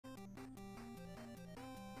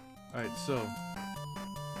Alright, so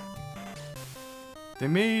they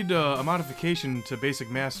made a modification to Basic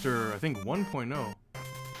Master, I think 1.0.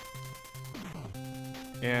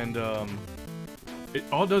 And it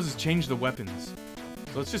all does is change the weapons.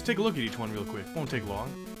 So let's just take a look at each one real quick. Won't take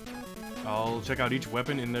long. I'll check out each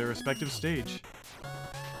weapon in their respective stage.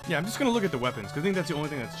 Yeah, I'm just gonna look at the weapons, because I think that's the only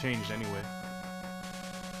thing that's changed anyway.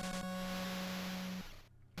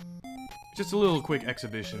 Just a little quick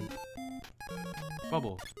exhibition.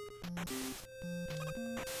 Bubble.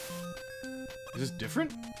 Is this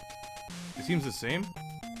different? It seems the same.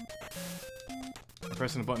 I'm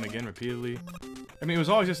pressing the button again repeatedly. I mean, it was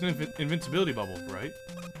always just an invincibility bubble, right?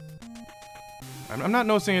 I'm not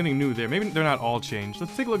noticing anything new there. Maybe they're not all changed.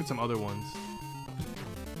 Let's take a look at some other ones.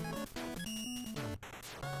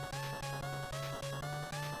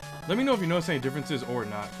 Let me know if you notice any differences or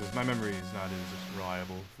not, because my memory is not as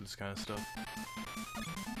reliable for this kind of stuff.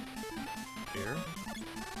 Air.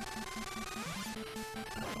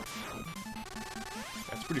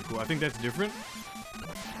 That's pretty cool. I think that's different.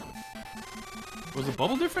 Was the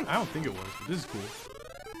bubble different? I don't think it was, but this is cool.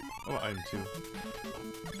 Oh, item 2.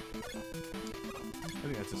 I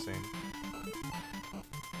think that's the same.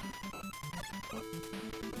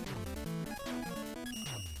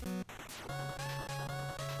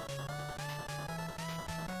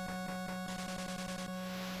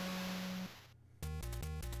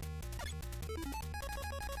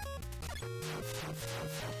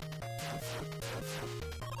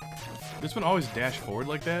 This one always dash forward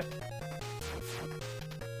like that?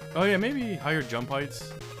 Oh yeah, maybe higher jump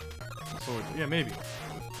heights. So, yeah, maybe.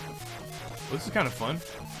 Well, this is kind of fun.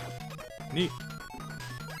 Neat.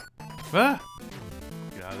 Ah!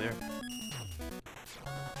 Get out of there.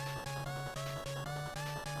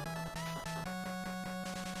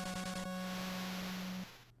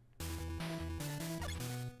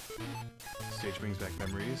 Stage brings back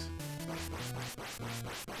memories. Not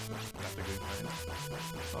the good kind.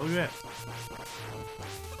 Oh, look at that.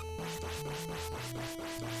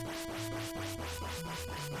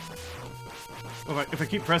 Oh, if I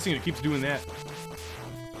keep pressing it, it keeps doing that.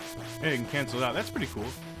 Hey, I can cancel it out. That's pretty cool.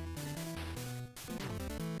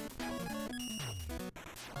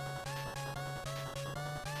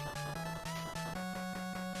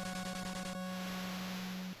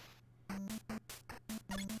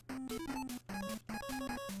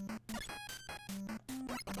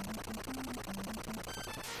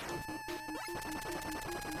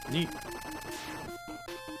 Neat.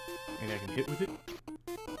 And I can hit with it.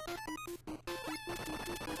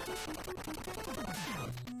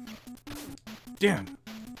 Damn!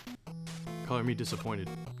 Color me disappointed.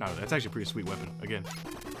 No, that's actually a pretty sweet weapon. Again.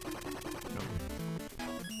 Okay.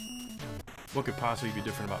 What could possibly be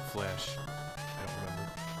different about Flash? I don't remember.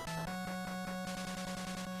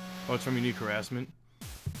 Oh, it's from Unique Harassment.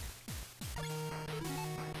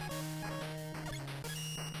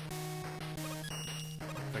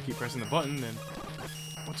 If I keep pressing the button, then...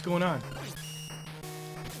 What's going on?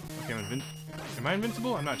 Okay, am I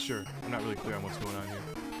invincible? I'm not sure. I'm not really clear on what's going on here.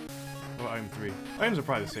 Oh, item 3. Items are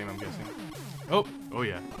probably the same, I'm guessing. Oh! Oh,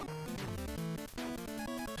 yeah. Alright,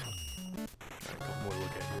 a couple more to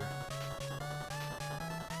look at here.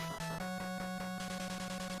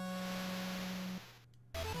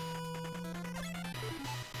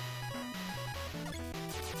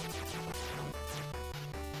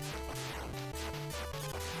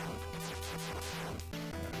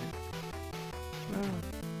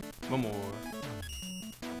 One more.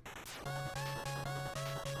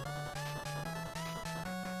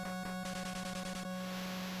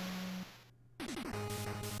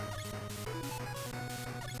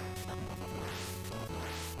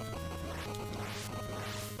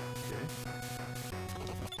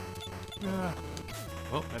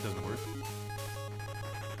 Well, that doesn't work.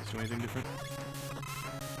 Does it do anything different?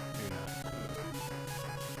 Maybe not.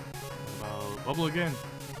 What about bubble again?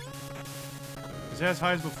 Is it as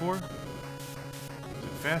high as before? Is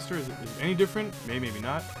it faster? Is it any different? Maybe, maybe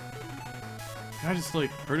not. Can I just,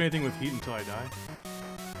 like, hurt anything with heat until I die?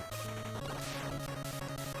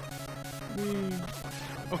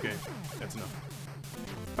 Okay, that's enough.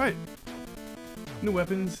 Alright. New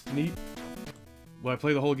weapons, neat. Will I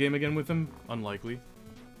play the whole game again with them? Unlikely.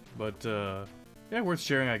 But, yeah, worth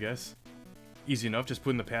sharing, I guess. Easy enough, just put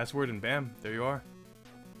in the password and bam, there you are.